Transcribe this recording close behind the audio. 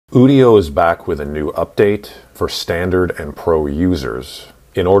Udio is back with a new update for standard and pro users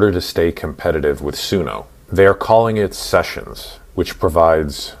in order to stay competitive with Suno. They are calling it Sessions, which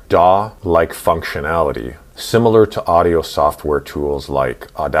provides DAW-like functionality similar to audio software tools like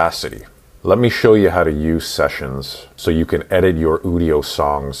Audacity. Let me show you how to use Sessions so you can edit your Udio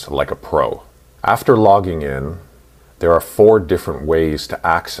songs like a pro. After logging in, there are 4 different ways to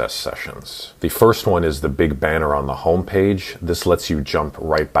access Sessions. The first one is the big banner on the home page. This lets you jump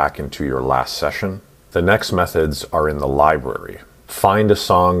right back into your last session. The next methods are in the library. Find a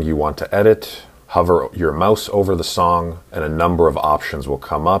song you want to edit, hover your mouse over the song, and a number of options will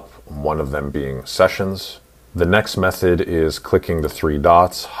come up, one of them being Sessions. The next method is clicking the 3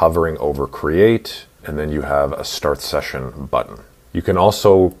 dots, hovering over Create, and then you have a Start Session button. You can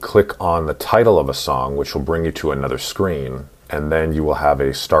also click on the title of a song, which will bring you to another screen, and then you will have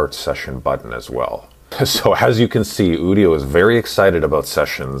a Start Session button as well. So as you can see, Udio is very excited about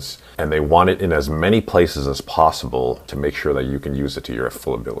Sessions, and they want it in as many places as possible to make sure that you can use it to your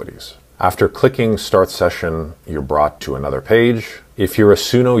full abilities. After clicking Start Session, you're brought to another page. If you're a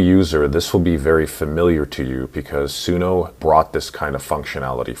Suno user, this will be very familiar to you because Suno brought this kind of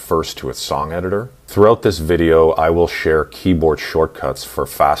functionality first to its song editor. Throughout this video, I will share keyboard shortcuts for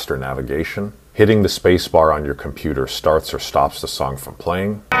faster navigation. Hitting the spacebar on your computer starts or stops the song from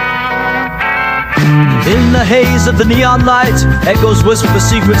playing. In the haze of the neon light, echoes whisper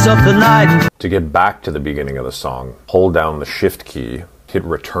secrets of the night. To get back to the beginning of the song, hold down the Shift key, hit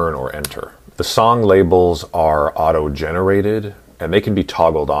Return or Enter. The song labels are auto-generated, and they can be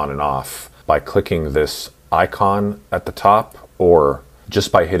toggled on and off by clicking this icon at the top or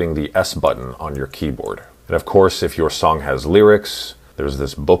just by hitting the S button on your keyboard. And of course, if your song has lyrics, there's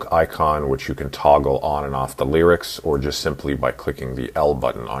this book icon which you can toggle on and off the lyrics, or just simply by clicking the L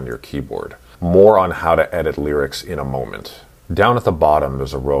button on your keyboard. More on how to edit lyrics in a moment. Down at the bottom,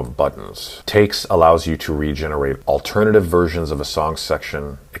 there's a row of buttons. Takes allows you to regenerate alternative versions of a song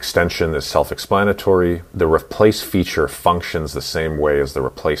section. Extension is self-explanatory. The replace feature functions the same way as the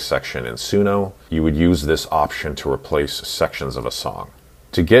replace section in Suno. You would use this option to replace sections of a song.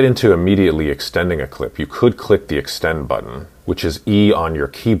 To get into immediately extending a clip, you could click the extend button, which is E on your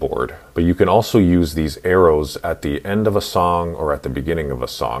keyboard, but you can also use these arrows at the end of a song or at the beginning of a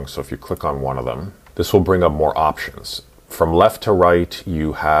song. So if you click on one of them, this will bring up more options. From left to right,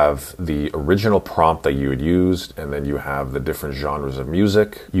 you have the original prompt that you had used, and then you have the different genres of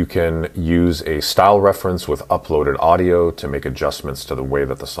music. You can use a style reference with uploaded audio to make adjustments to the way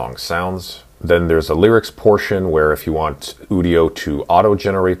that the song sounds. Then there's a lyrics portion where if you want Udio to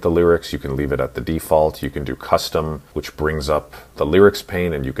auto-generate the lyrics, you can leave it at the default. You can do custom, which brings up the lyrics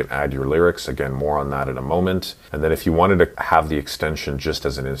pane and you can add your lyrics. Again, more on that in a moment. And then if you wanted to have the extension just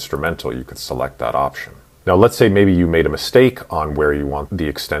as an instrumental, you could select that option. Now let's say maybe you made a mistake on where you want the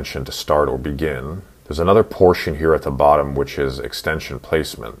extension to start or begin. There's another portion here at the bottom which is extension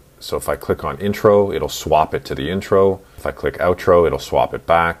placement. So if I click on intro, it'll swap it to the intro. If I click outro, it'll swap it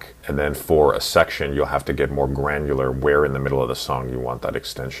back. And then for a section, you'll have to get more granular where in the middle of the song you want that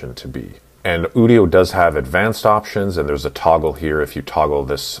extension to be. And Udio does have advanced options, and there's a toggle here if you toggle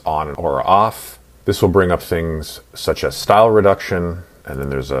this on or off. This will bring up things such as style reduction, and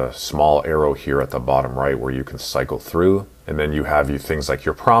then there's a small arrow here at the bottom right where you can cycle through. And then you have things like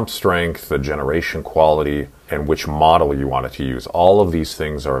your prompt strength, the generation quality, and which model you want it to use. All of these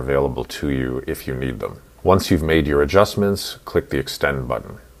things are available to you if you need them. Once you've made your adjustments, click the extend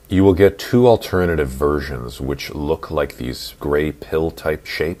button. You will get 2 alternative versions which look like these gray pill type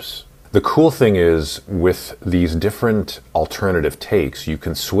shapes. The cool thing is with these different alternative takes, you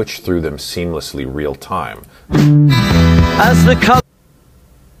can switch through them seamlessly real time. As the color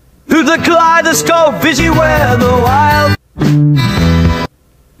through the kaleidoscope, busy where the wild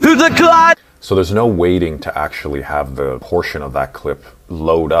through the kaleidoscope. So there's no waiting to actually have the portion of that clip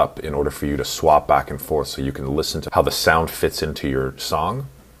load up in order for you to swap back and forth so you can listen to how the sound fits into your song.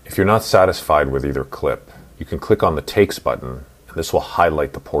 If you're not satisfied with either clip, you can click on the takes button, and this will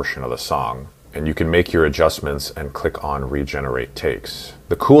highlight the portion of the song. And you can make your adjustments and click on regenerate takes.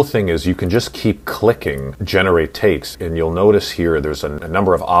 The cool thing is you can just keep clicking generate takes, and you'll notice here there's a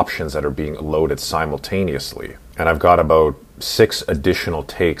number of options that are being loaded simultaneously. And I've got about 6 additional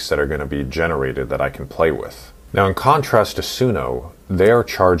takes that are going to be generated that I can play with. Now in contrast to Suno, they are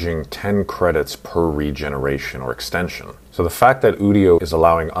charging 10 credits per regeneration or extension. So the fact that Udio is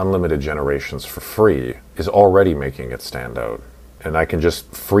allowing unlimited generations for free is already making it stand out. And I can just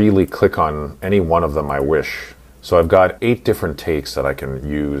freely click on any one of them I wish. So I've got 8 different takes that I can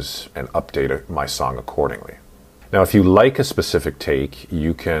use and update my song accordingly. Now if you like a specific take,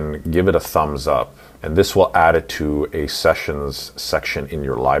 you can give it a thumbs up and this will add it to a sessions section in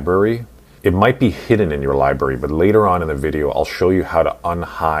your library. It might be hidden in your library, but later on in the video, I'll show you how to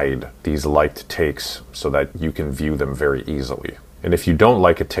unhide these liked takes so that you can view them very easily. And if you don't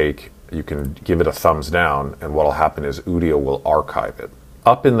like a take, you can give it a thumbs down, and what'll happen is Udio will archive it.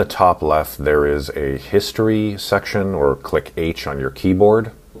 Up in the top left, there is a history section, or click H on your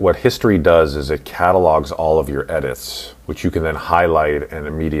keyboard. What history does is it catalogs all of your edits, which you can then highlight and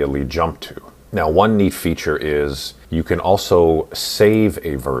immediately jump to. Now, one neat feature is you can also save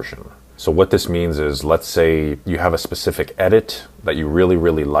a version. So what this means is, let's say you have a specific edit that you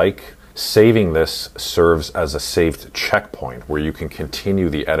really like. Saving this serves as a saved checkpoint where you can continue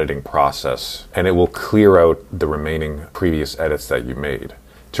the editing process, and it will clear out the remaining previous edits that you made.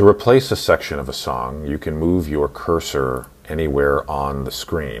 To replace a section of a song, you can move your cursor anywhere on the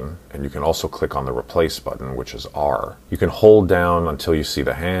screen, and you can also click on the replace button, which is R. You can hold down until you see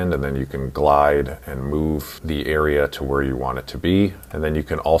the hand, and then you can glide and move the area to where you want it to be. And then you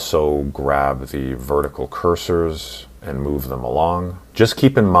can also grab the vertical cursors and move them along. Just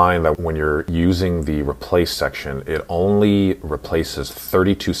keep in mind that when you're using the replace section, it only replaces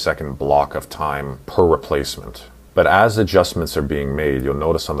 32-second block of time per replacement. But as adjustments are being made, you'll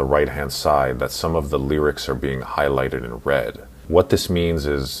notice on the right-hand side that some of the lyrics are being highlighted in red. What this means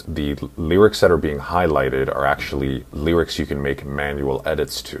is the lyrics that are being highlighted are actually lyrics you can make manual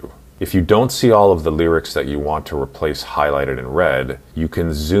edits to. If you don't see all of the lyrics that you want to replace highlighted in red, you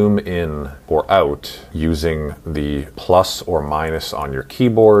can zoom in or out using the plus or minus on your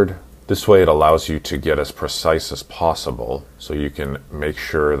keyboard. This way it allows you to get as precise as possible, so you can make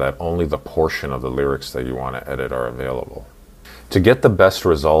sure that only the portion of the lyrics that you want to edit are available. To get the best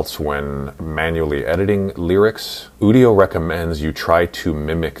results when manually editing lyrics, Udio recommends you try to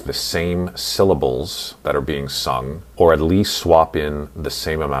mimic the same syllables that are being sung, or at least swap in the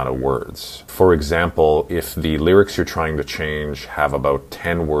same amount of words. For example, if the lyrics you're trying to change have about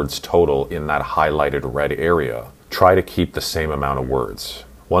 10 words total in that highlighted red area, try to keep the same amount of words.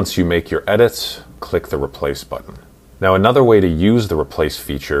 Once you make your edits, click the replace button. Now, another way to use the replace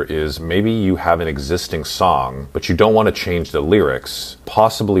feature is maybe you have an existing song, but you don't want to change the lyrics.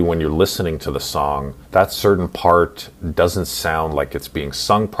 Possibly when you're listening to the song, that certain part doesn't sound like it's being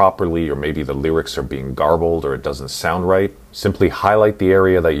sung properly, or maybe the lyrics are being garbled or it doesn't sound right. Simply highlight the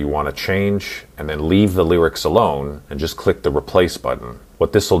area that you want to change and then leave the lyrics alone and just click the replace button.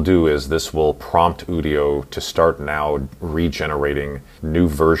 What this will do is this will prompt Udio to start now regenerating new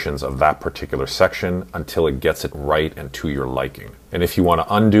versions of that particular section until it gets it right and to your liking. And if you want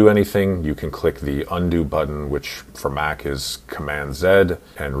to undo anything, you can click the undo button, which for Mac is Command Z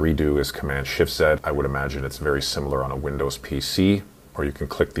and redo is Command Shift Z. I would imagine it's very similar on a Windows PC, or you can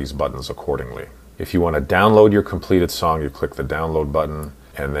click these buttons accordingly. If you want to download your completed song, you click the download button,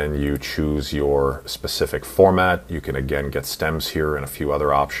 and then you choose your specific format. You can again get stems here and a few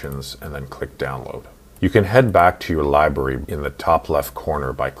other options, and then click download. You can head back to your library in the top left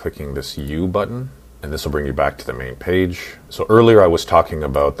corner by clicking this U button, and this will bring you back to the main page. So earlier I was talking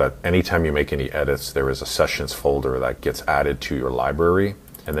about that anytime you make any edits, there is a sessions folder that gets added to your library.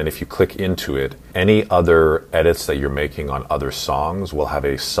 And then if you click into it, any other edits that you're making on other songs will have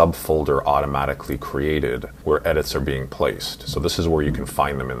a subfolder automatically created where edits are being placed. So this is where you can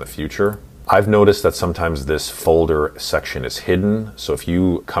find them in the future. I've noticed that sometimes this folder section is hidden. So if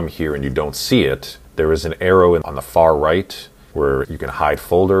you come here and you don't see it, there is an arrow on the far right where you can hide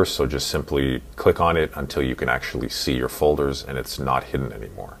folders. So just simply click on it until you can actually see your folders and it's not hidden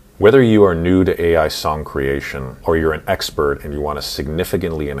anymore. Whether you are new to AI song creation or you're an expert and you want to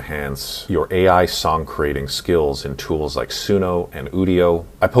significantly enhance your AI song creating skills in tools like Suno and Udio,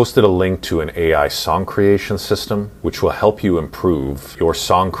 I posted a link to an AI song creation system which will help you improve your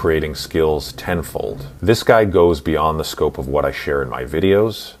song creating skills tenfold. This guide goes beyond the scope of what I share in my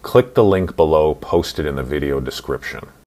videos. Click the link below posted in the video description.